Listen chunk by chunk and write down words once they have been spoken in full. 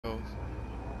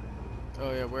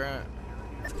Oh yeah, where at?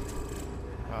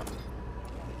 Oh.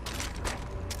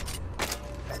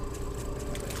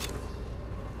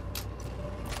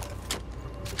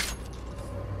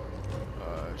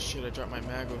 Shit, I dropped my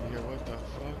mag over here. What the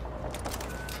fuck?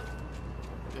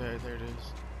 Yeah, there it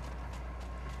is.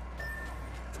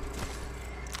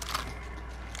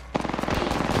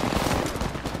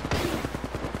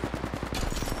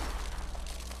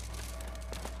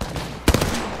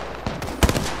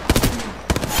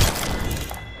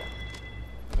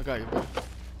 I got you, bro.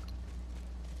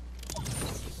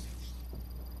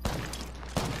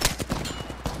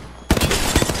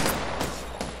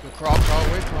 Crawl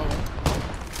away, crawl away.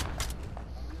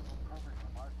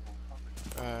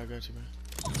 I got you, man.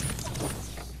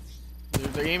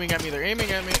 They're aiming at me, they're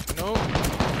aiming at me. No.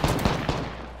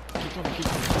 Keep coming, keep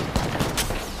coming.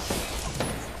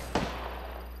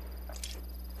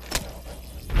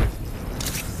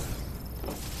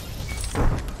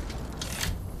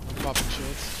 I'm popping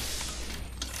shields.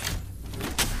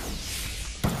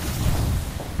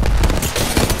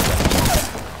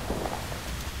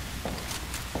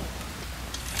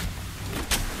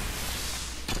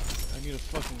 I need a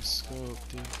fucking scope,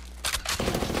 dude.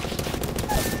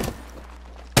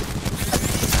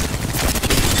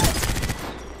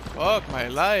 Fuck my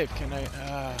life, can I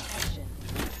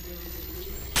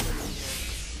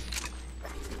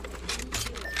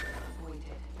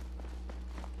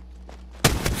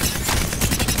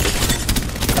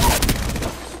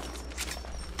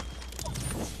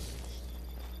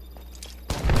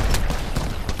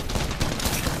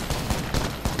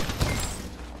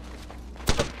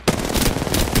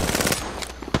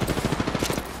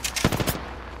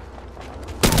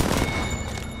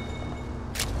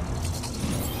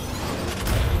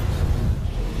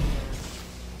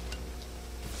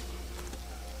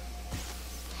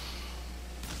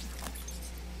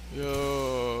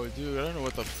Yo, dude, I don't know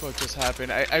what the fuck just happened.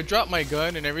 I dropped my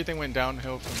gun and everything went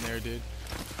downhill from there, dude.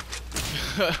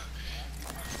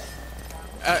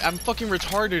 I'm fucking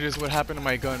retarded is what happened to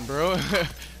my gun, bro.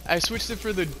 I switched it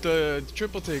for the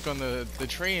triple take on the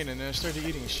train and then I started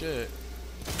eating shit.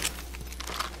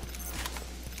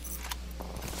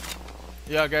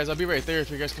 Yeah, guys, I'll be right there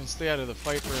if you guys can stay out of the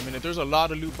fight for a minute. There's a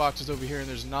lot of loot boxes over here and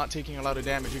there's not taking a lot of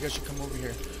damage. You guys should come over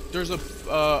here. There's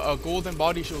a golden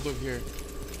body shield over here.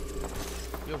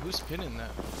 Yo, who's pinning that?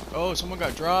 Oh, someone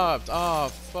got dropped. Oh,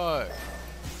 fuck.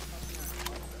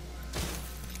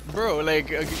 Bro,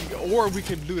 like, or we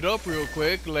could loot up real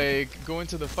quick, like, go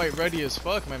into the fight ready as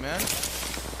fuck, my man.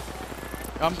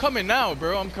 I'm coming now,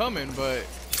 bro, I'm coming, but...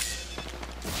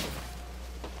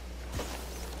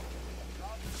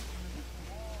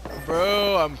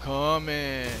 Bro, I'm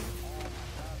coming.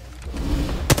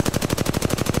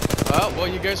 Oh, well,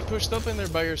 you guys pushed up in there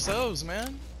by yourselves,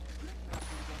 man.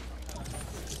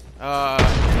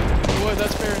 Well,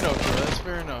 that's fair enough, bro. That's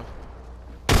fair enough.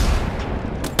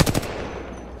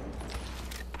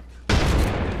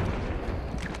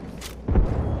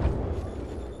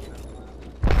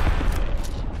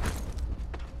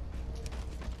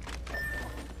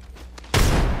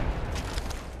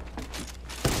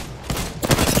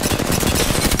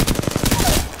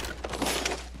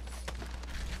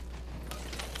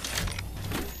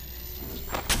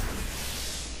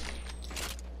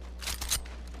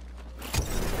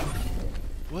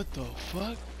 What the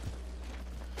fuck?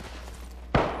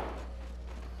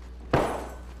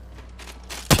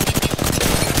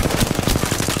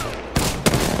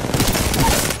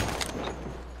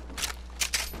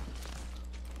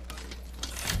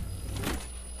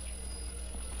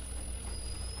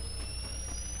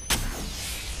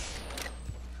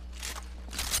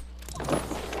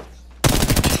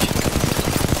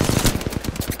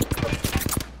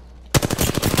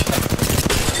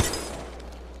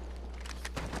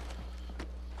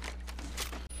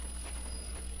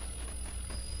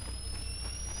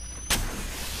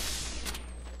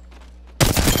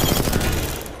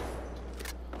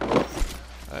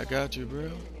 I got you,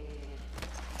 bro.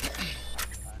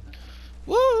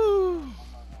 Woo!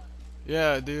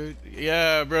 Yeah, dude.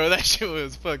 Yeah, bro, that shit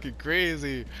was fucking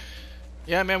crazy.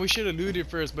 Yeah, man, we should have looted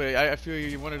first, but I feel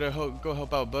you wanted to go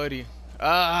help out Buddy.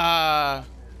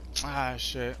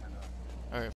 Shit.